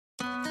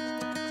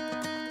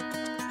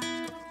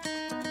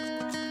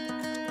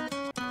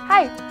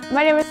Hi,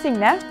 my name is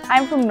Signe.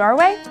 I'm from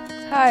Norway.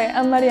 Hi,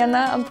 I'm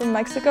Mariana. I'm from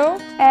Mexico.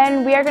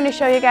 And we are going to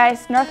show you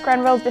guys North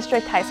Grenville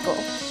District High School.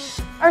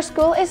 Our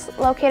school is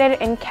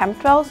located in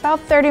Grenville, about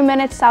 30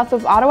 minutes south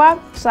of Ottawa.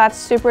 So that's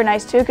super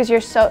nice too because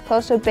you're so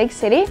close to a big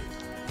city.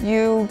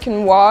 You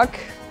can walk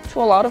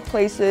to a lot of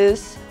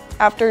places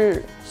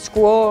after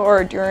school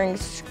or during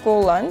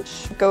school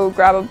lunch. Go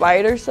grab a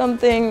bite or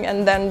something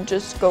and then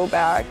just go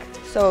back.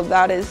 So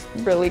that is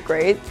really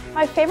great.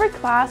 My favorite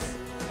class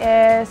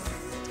is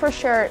for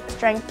sure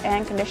strength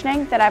and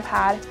conditioning that I've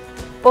had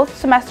both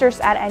semesters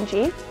at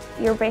NG.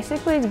 You're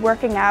basically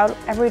working out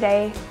every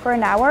day for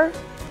an hour,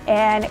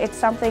 and it's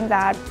something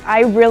that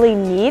I really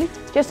need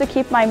just to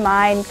keep my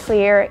mind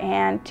clear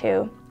and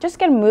to just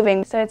get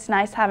moving. So it's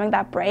nice having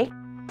that break.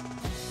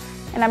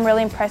 And I'm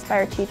really impressed by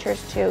our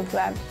teachers too, who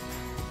have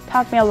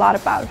taught me a lot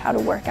about how to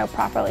work out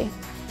properly.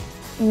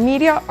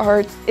 Media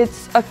arts,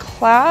 it's a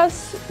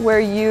class where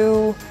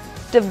you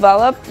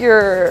develop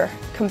your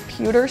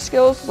computer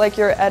skills, like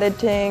your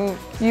editing.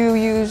 You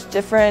use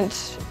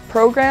different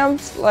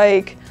programs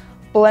like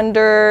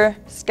Blender,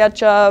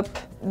 SketchUp.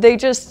 They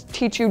just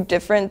teach you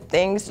different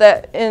things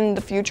that in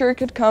the future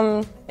could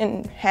come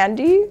in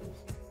handy.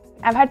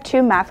 I've had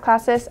 2 math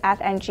classes at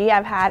NG.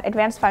 I've had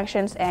advanced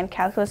functions and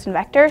calculus and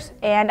vectors,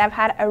 and I've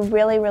had a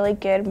really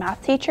good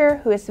math teacher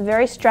who is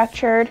very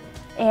structured,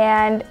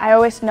 and I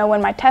always know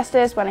when my test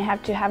is, when I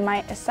have to have my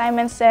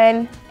assignments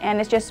in, and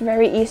it's just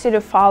very easy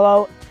to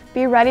follow.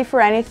 Be ready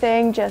for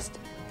anything, just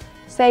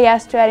say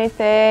yes to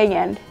anything,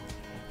 and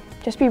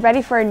just be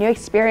ready for a new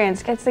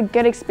experience. It's a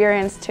good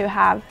experience to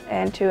have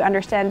and to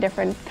understand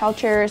different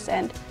cultures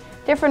and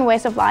different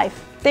ways of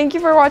life. Thank you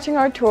for watching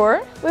our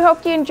tour. We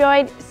hope you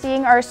enjoyed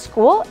seeing our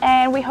school,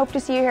 and we hope to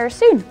see you here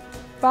soon.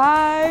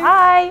 Bye!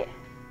 Bye!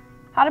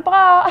 Ha det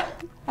bra!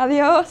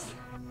 Adios!